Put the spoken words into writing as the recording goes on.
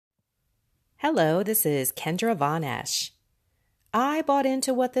Hello, this is Kendra Von Esch. I bought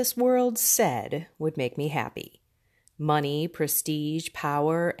into what this world said would make me happy. Money, prestige,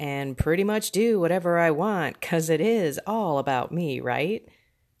 power, and pretty much do whatever I want, 'cause it is all about me, right?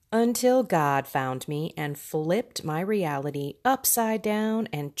 Until God found me and flipped my reality upside down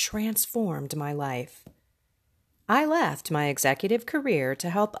and transformed my life. I left my executive career to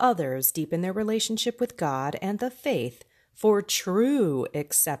help others deepen their relationship with God and the faith for true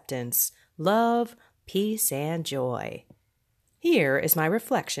acceptance, love, peace, and joy. Here is my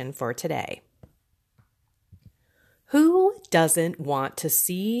reflection for today. Who doesn't want to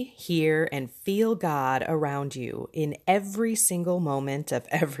see, hear, and feel God around you in every single moment of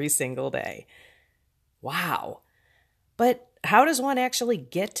every single day? Wow. But how does one actually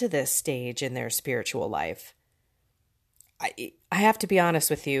get to this stage in their spiritual life? I have to be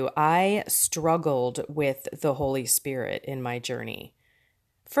honest with you, I struggled with the Holy Spirit in my journey.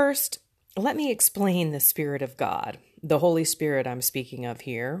 First, let me explain the Spirit of God, the Holy Spirit I'm speaking of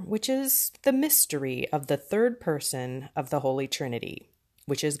here, which is the mystery of the third person of the Holy Trinity,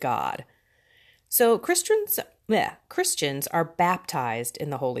 which is God. So Christians are baptized in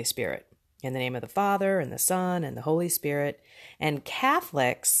the Holy Spirit, in the name of the Father and the Son and the Holy Spirit. And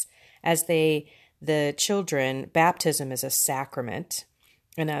Catholics, the children, baptism is a sacrament.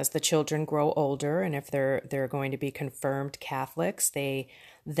 And as the children grow older, and if they're going to be confirmed Catholics, they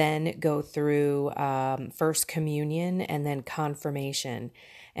then go through First Communion and then confirmation.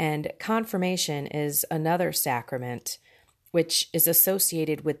 And confirmation is another sacrament, which is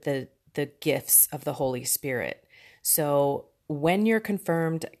associated with the gifts of the Holy Spirit. So when you're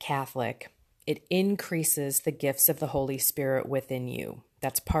confirmed Catholic, it increases the gifts of the Holy Spirit within you.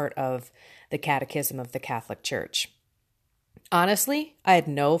 That's part of the Catechism of the Catholic Church. Honestly, I had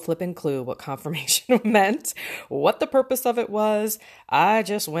no flipping clue what confirmation meant, what the purpose of it was. I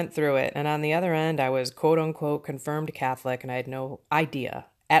just went through it. And on the other end, I was quote unquote confirmed Catholic, and I had no idea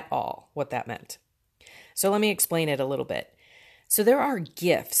at all what that meant. So let me explain it a little bit. So there are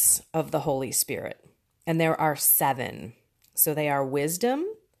gifts of the Holy Spirit, and there are 7. So they are wisdom,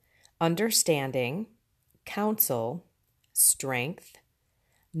 understanding, counsel, strength,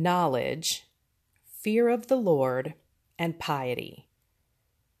 knowledge, fear of the Lord, and piety.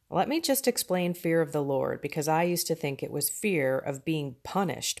 Let me just explain fear of the Lord, because I used to think it was fear of being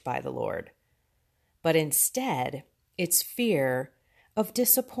punished by the Lord. But instead, it's fear of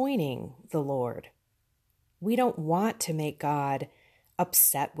disappointing the Lord. We don't want to make God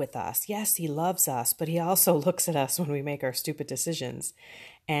upset with us. Yes, he loves us, but he also looks at us when we make our stupid decisions.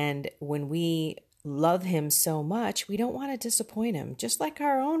 And when we love him so much, we don't want to disappoint him, just like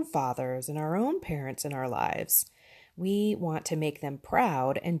our own fathers and our own parents in our lives. We want to make them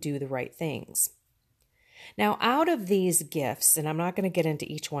proud and do the right things. Now, out of these gifts, and I'm not going to get into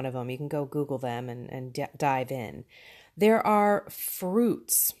each one of them, you can go Google them and dive in. There are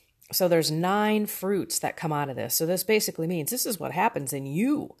fruits. So there's 9 fruits that come out of this. So this basically means this is what happens in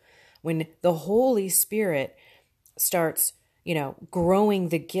you when the Holy Spirit starts, growing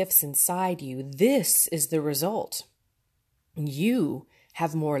the gifts inside you. This is the result. You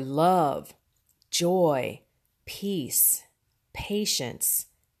have more love, joy, peace, patience,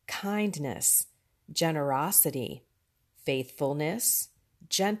 kindness, generosity, faithfulness,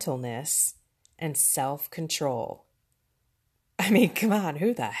 gentleness, and self-control. I mean, come on,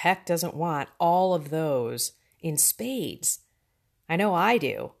 who the heck doesn't want all of those in spades? I know I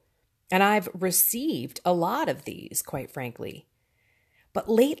do. And I've received a lot of these, quite frankly. But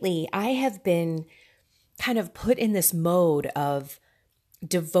lately, I have been kind of put in this mode of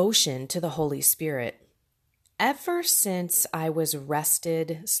devotion to the Holy Spirit. Ever since I was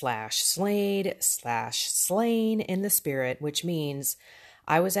rested/slayed/slain in the Spirit, which means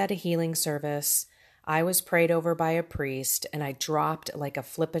I was at a healing service, I was prayed over by a priest, and I dropped like a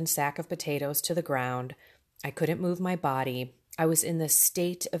flippin' sack of potatoes to the ground. I couldn't move my body. I was in this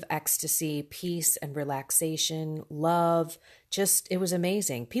state of ecstasy, peace, and relaxation, love. It was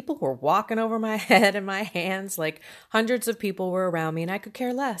amazing. People were walking over my head and my hands, like hundreds of people were around me, and I could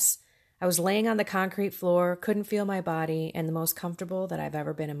care less. I was laying on the concrete floor, couldn't feel my body, and the most comfortable that I've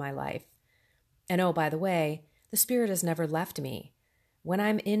ever been in my life. And oh, by the way, the Spirit has never left me. When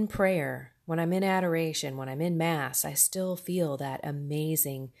I'm in prayer, when I'm in adoration, when I'm in Mass, I still feel that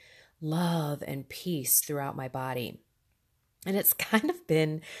amazing love and peace throughout my body. And it's kind of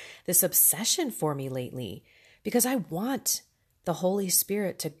been this obsession for me lately, because I want the Holy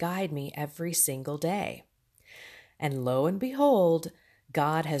Spirit to guide me every single day. And lo and behold,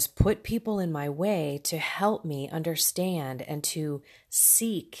 God has put people in my way to help me understand and to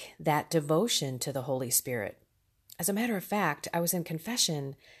seek that devotion to the Holy Spirit. As a matter of fact, I was in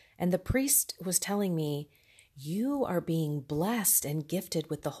confession And the priest was telling me, you are being blessed and gifted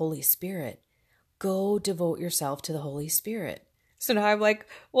with the Holy Spirit. Go devote yourself to the Holy Spirit. So now I'm like,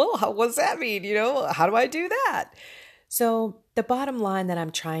 well, what does that mean? How do I do that? So the bottom line that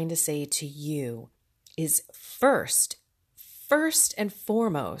I'm trying to say to you is first and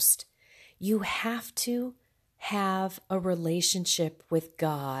foremost, you have to have a relationship with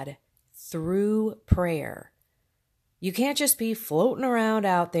God through prayer. You can't just be floating around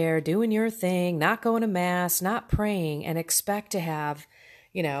out there doing your thing, not going to mass, not praying, and expect to have,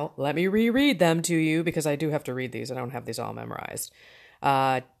 let me reread them to you because I do have to read these. I don't have these all memorized.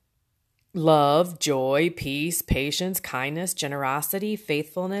 Love, joy, peace, patience, kindness, generosity,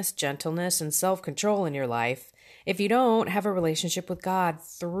 faithfulness, gentleness, and self-control in your life if you don't have a relationship with God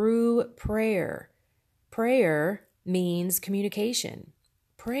through prayer. Prayer means communication.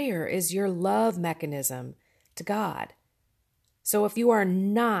 Prayer is your love mechanism to God. So if you are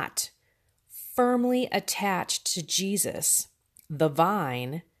not firmly attached to Jesus, the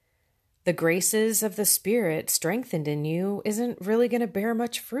vine, the graces of the Spirit strengthened in you isn't really going to bear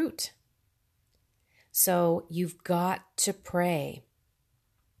much fruit. So you've got to pray.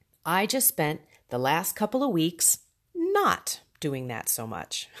 I just spent the last couple of weeks not doing that so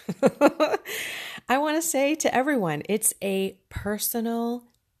much. I want to say to everyone, it's a personal,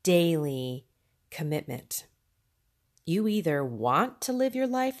 daily commitment. You either want to live your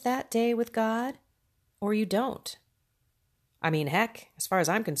life that day with God or you don't. I mean, heck, as far as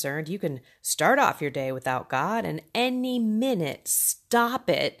I'm concerned, you can start off your day without God and any minute stop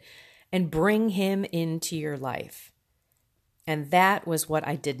it and bring Him into your life. And that was what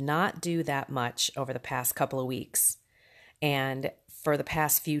I did not do that much over the past couple of weeks. And for the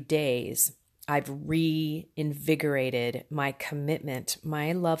past few days, I've reinvigorated my commitment,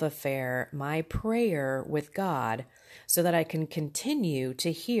 my love affair, my prayer with God so that I can continue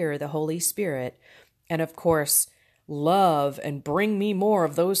to hear the Holy Spirit and, of course, love and bring me more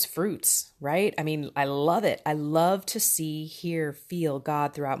of those fruits, right? I mean, I love it. I love to see, hear, feel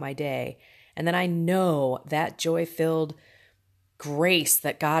God throughout my day. And then I know that joy-filled grace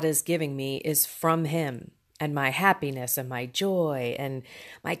that God is giving me is from Him. And my happiness and my joy and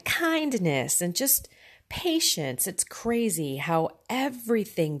my kindness and just patience. It's crazy how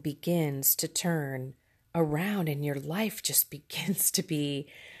everything begins to turn around and your life just begins to be,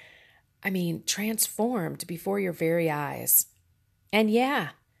 transformed before your very eyes. And yeah,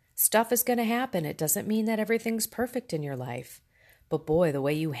 stuff is going to happen. It doesn't mean that everything's perfect in your life. But boy, the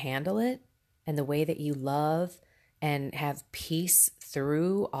way you handle it and the way that you love and have peace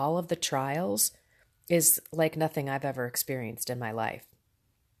through all of the trials is like nothing I've ever experienced in my life.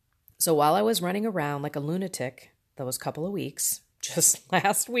 So while I was running around like a lunatic those couple of weeks, just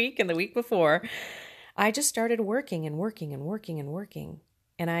last week and the week before, I just started working and working and working and working.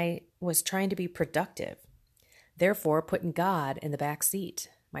 And I was trying to be productive. Therefore, putting God in the back seat,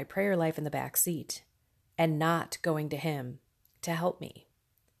 my prayer life in the back seat, and not going to Him to help me.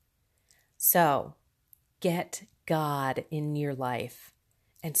 So get God in your life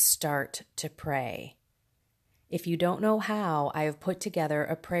and start to pray. If you don't know how, I have put together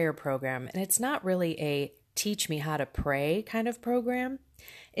a prayer program, and it's not really a teach me how to pray kind of program.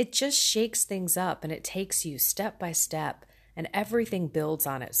 It just shakes things up and it takes you step by step, and everything builds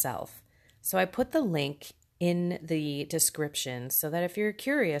on itself. So I put the link in the description so that if you're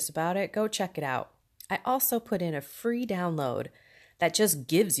curious about it, go check it out. I also put in a free download that just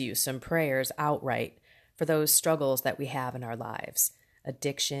gives you some prayers outright for those struggles that we have in our lives.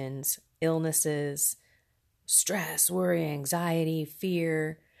 Addictions, illnesses, stress, worry, anxiety,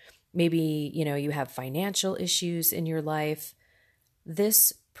 fear. Maybe, you have financial issues in your life.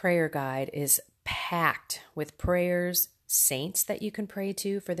 This prayer guide is packed with prayers, saints that you can pray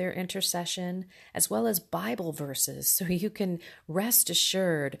to for their intercession, as well as Bible verses, so you can rest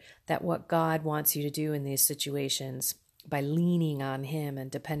assured that what God wants you to do in these situations by leaning on Him and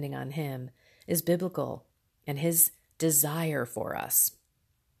depending on Him is biblical and His desire for us.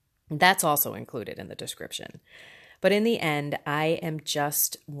 That's also included in the description. But in the end, I am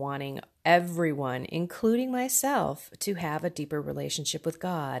just wanting everyone, including myself, to have a deeper relationship with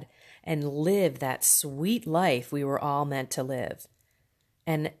God and live that sweet life we were all meant to live.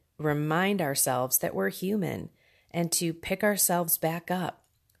 And remind ourselves that we're human and to pick ourselves back up.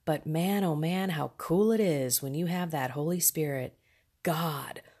 But man, oh man, how cool it is when you have that Holy Spirit,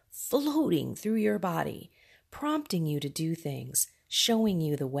 God, floating through your body, prompting you to do things, showing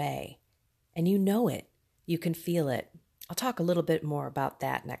you the way. And you know it. You can feel it. I'll talk a little bit more about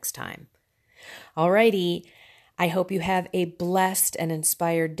that next time. Alrighty. I hope you have a blessed and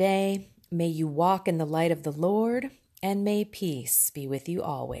inspired day. May you walk in the light of the Lord. and may peace be with you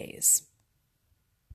always.